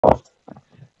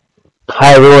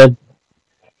Hi everyone,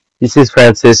 this is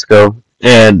Francisco,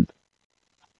 and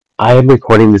I am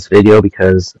recording this video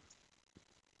because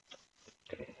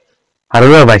I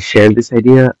don't know if I shared this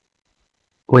idea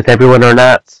with everyone or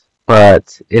not,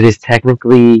 but it is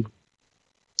technically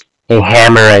a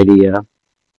hammer idea.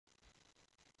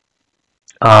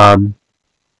 Um,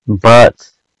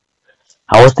 but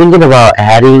I was thinking about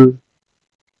adding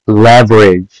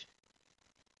leverage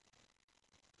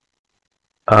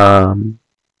um,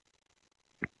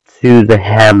 to the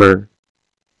hammer.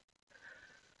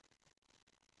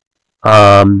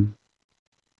 Um,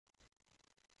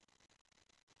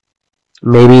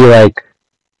 Maybe like,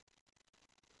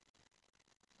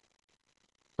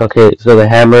 okay, so the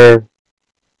hammer,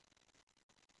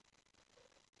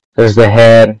 there's the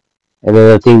head, and then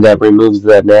the thing that removes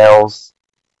the nails.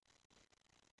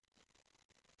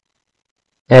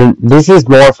 And this is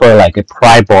more for like a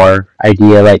pry bar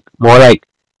idea, like more like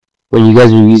when you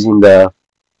guys are using the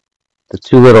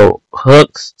two little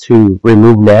hooks to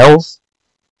remove nails.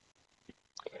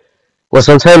 Well,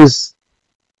 sometimes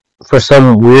for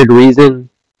some weird reason,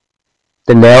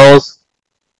 the nails,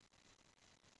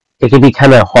 it can be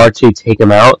kind of hard to take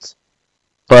them out.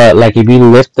 But like if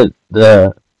you lift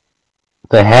the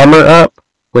hammer up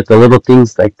with the little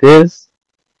things like this,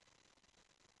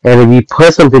 and if you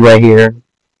put something right here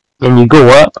and you go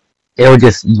up, it will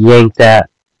just yank that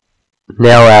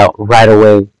nail out right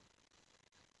away.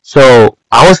 So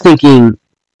I was thinking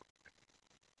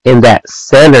in that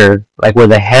center, like where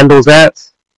the handle's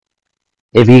at,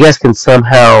 if you guys can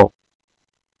somehow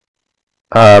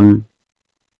um,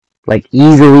 like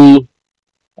easily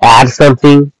add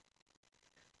something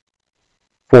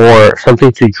for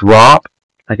something to drop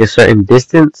like a certain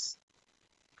distance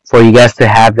for you guys to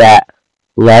have that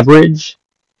leverage,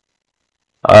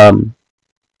 um,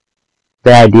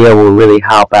 the idea will really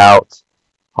help out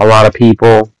a lot of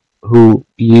people who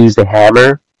use the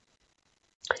hammer.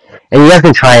 And you guys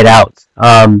can try it out.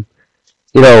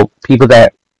 People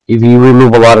that, if you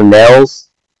remove a lot of nails,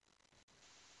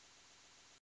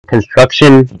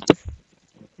 construction,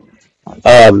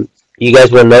 you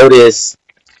guys will notice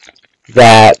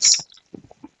that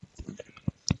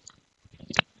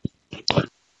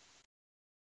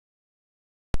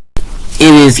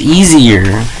it is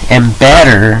easier and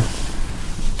better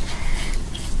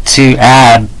to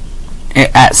add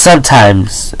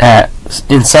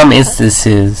in some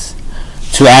instances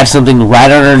to add something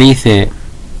right underneath it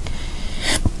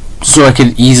so I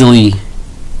could easily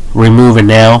remove a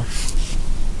nail.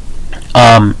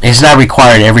 It's not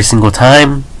required every single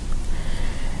time.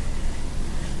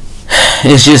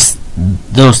 It's just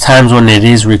those times when it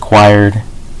is required.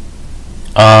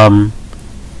 And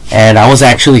I was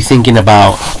actually thinking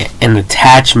about an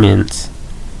attachment,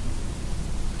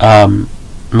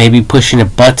 maybe pushing a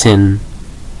button.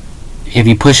 If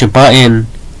you push a button,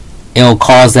 it'll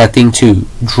cause that thing to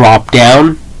drop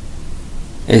down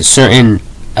a certain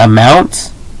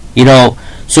amount.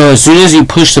 So as soon as you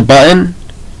push the button,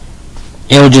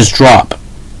 it'll just drop.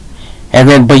 And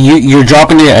then, but you're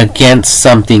dropping it against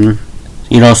something,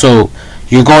 so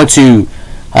you're going to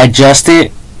adjust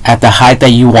it at the height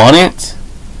that you want it.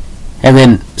 And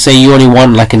then say you only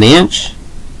want like an inch,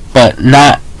 but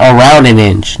not around an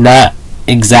inch, not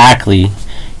exactly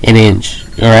an inch.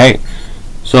 Alright?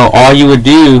 So all you would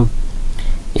do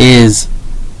is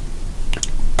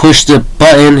push the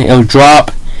button, it'll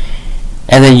drop,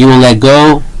 and then you will let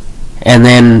go, and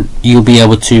then you'll be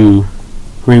able to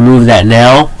remove that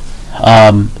nail.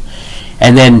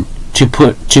 And then to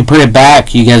put it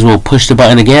back, you guys will push the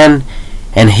button again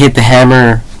and hit the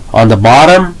hammer on the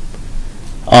bottom,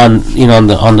 on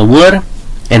the wood,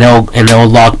 and it'll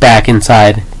lock back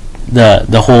inside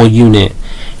the whole unit,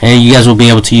 and you guys will be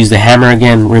able to use the hammer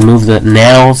again, remove the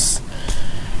nails.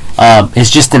 It's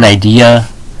just an idea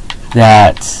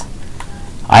that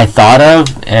I thought of,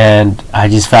 and I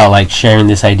just felt like sharing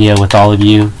this idea with all of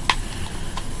you,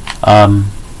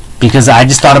 because I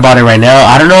just thought about it right now.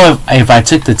 I don't know if I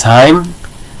took the time,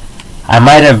 I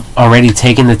might have already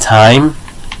taken the time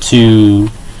to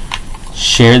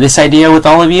share this idea with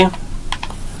all of you.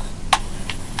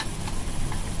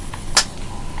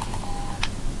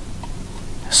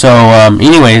 So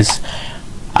anyways,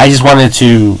 I just wanted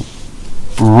to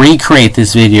recreate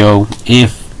this video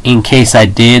if in case I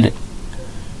did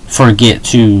forget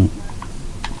to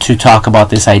talk about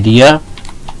this idea,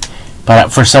 but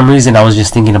for some reason I was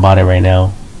just thinking about it right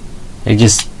now. It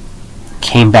just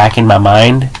came back in my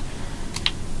mind,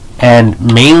 and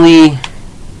mainly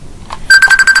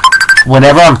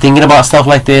whenever I'm thinking about stuff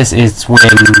like this, it's when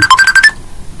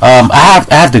I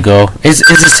have to go. It's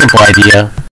a simple idea.